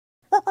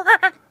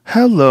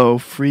Hello,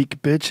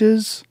 freak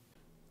bitches.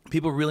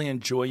 People really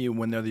enjoy you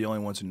when they're the only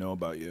ones who know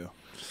about you.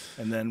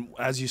 And then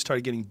as you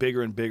start getting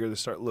bigger and bigger, they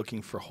start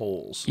looking for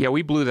holes. Yeah,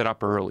 we blew that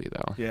up early,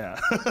 though. Yeah.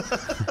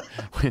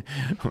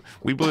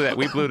 we blew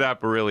that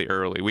up really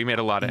early. We made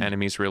a lot of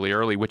enemies really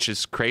early, which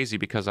is crazy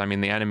because, I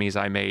mean, the enemies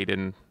I made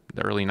in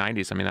the early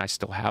 90s, I mean, I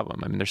still have them.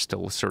 I mean, they're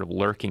still sort of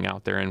lurking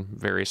out there in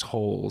various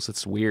holes.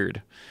 It's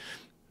weird.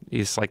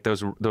 It's like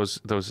those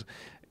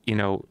you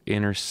know,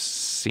 inner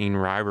scene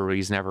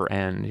rivalries never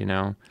end, you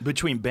know?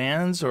 Between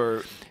bands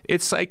or?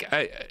 It's like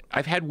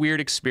I've had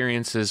weird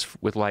experiences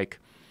with, like,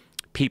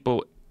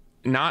 people,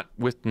 not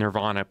with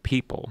Nirvana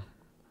people,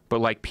 but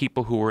like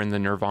people who were in the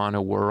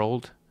Nirvana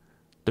world.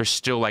 There's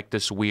still like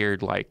this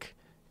weird, like,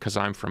 because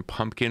I'm from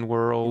Pumpkin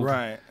world.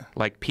 Right.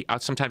 Like,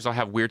 sometimes I'll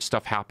have weird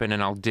stuff happen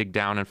and I'll dig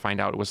down and find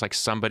out it was like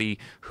somebody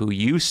who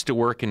used to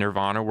work in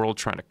Nirvana world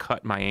trying to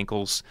cut my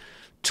ankles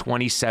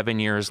 27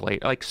 years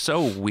later. Like,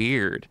 so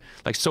weird.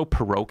 Like, so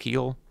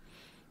parochial.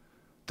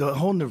 The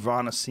whole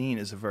Nirvana scene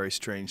is a very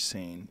strange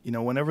scene. You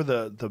know, whenever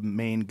the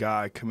main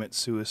guy commits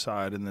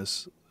suicide in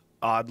this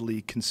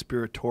oddly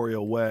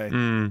conspiratorial way.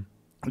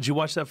 Did you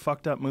watch that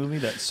fucked up movie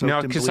that soaked No,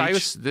 in because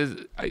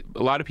bleach?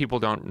 a lot of people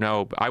don't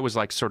know, but I was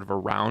like sort of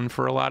around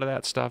for a lot of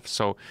that stuff.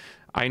 So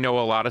I know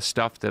a lot of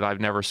stuff that I've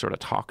never sort of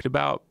talked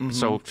about.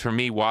 So for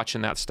me,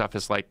 watching that stuff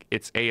is like,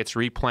 it's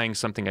replaying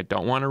something I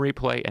don't want to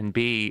replay, and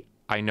B,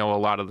 I know a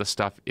lot of the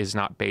stuff is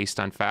not based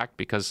on fact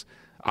because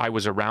I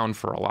was around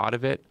for a lot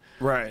of it.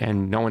 Right.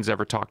 And no one's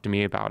ever talked to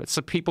me about it.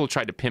 So people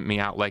tried to pimp me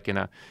out like in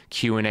a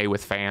Q&A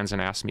with fans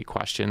and ask me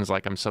questions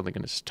like I'm suddenly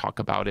going to talk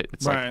about it.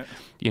 It's like,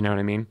 you know what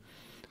I mean?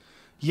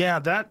 Yeah,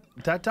 that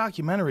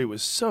documentary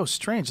was so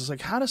strange. It's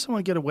like, how does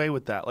someone get away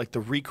with that? Like the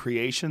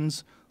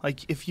recreations.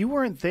 Like, if you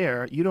weren't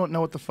there, you don't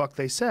know what the fuck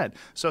they said.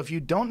 So if you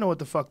don't know what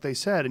the fuck they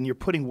said and you're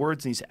putting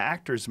words in these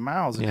actors'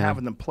 mouths and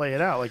having them play it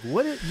out, like,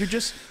 you're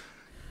just...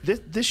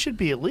 This should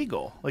be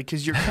illegal, like,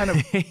 because you're kind of,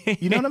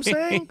 you know what I'm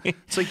saying?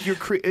 It's like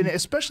and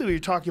especially when you're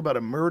talking about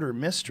a murder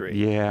mystery.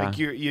 Yeah, like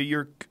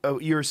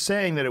you're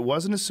saying that it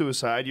wasn't a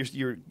suicide.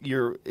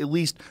 You're at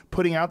least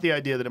putting out the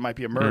idea that it might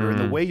be a murder, and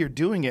the way you're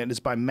doing it is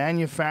by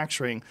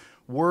manufacturing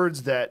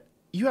words that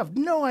you have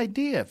no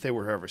idea if they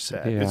were ever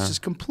said. Yeah. It's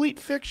just complete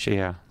fiction.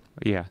 Yeah,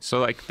 yeah. So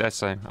like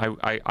that's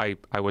I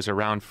was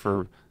around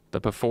for the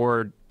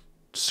before,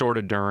 sort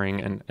of during,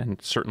 and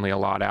certainly a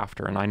lot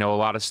after, and I know a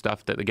lot of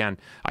stuff that, again,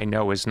 I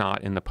know is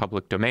not in the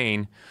public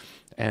domain,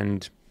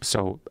 and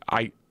so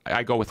I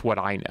go with what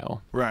I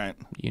know. Right.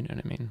 You know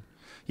what I mean?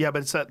 Yeah,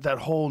 but it's that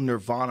whole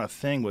Nirvana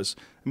thing was,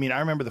 I mean, I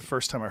remember the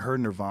first time I heard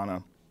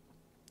Nirvana,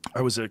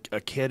 I was a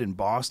kid in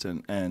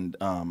Boston, and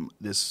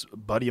this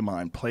buddy of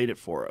mine played it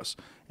for us,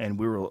 and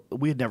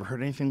we had never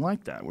heard anything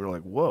like that. We were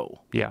like,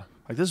 whoa. Yeah.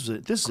 Like, this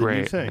is Great,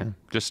 a new thing. man.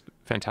 Just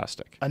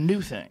fantastic. A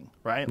new thing,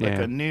 right? Like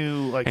a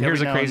new, like, and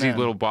here's a crazy and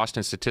little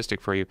Boston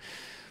statistic for you.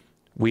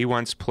 We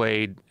once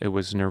played, it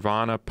was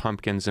Nirvana,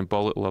 Pumpkins, and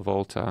Bullet La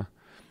Volta.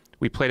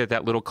 We played at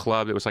that little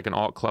club. It was like an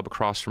alt club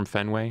across from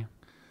Fenway.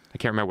 I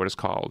can't remember what it's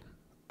called.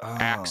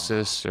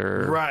 Axis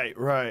or...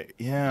 Right,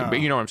 yeah. But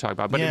you know what I'm talking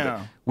about.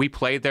 But we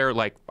played there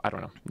like, I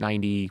don't know,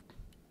 92.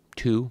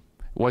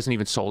 It wasn't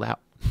even sold out.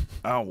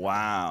 Oh,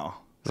 wow.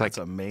 That's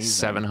like amazing.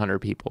 700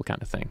 people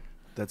kind of thing.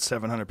 That's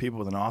 700 people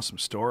with an awesome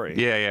story.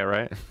 Yeah,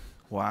 right?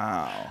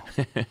 Wow.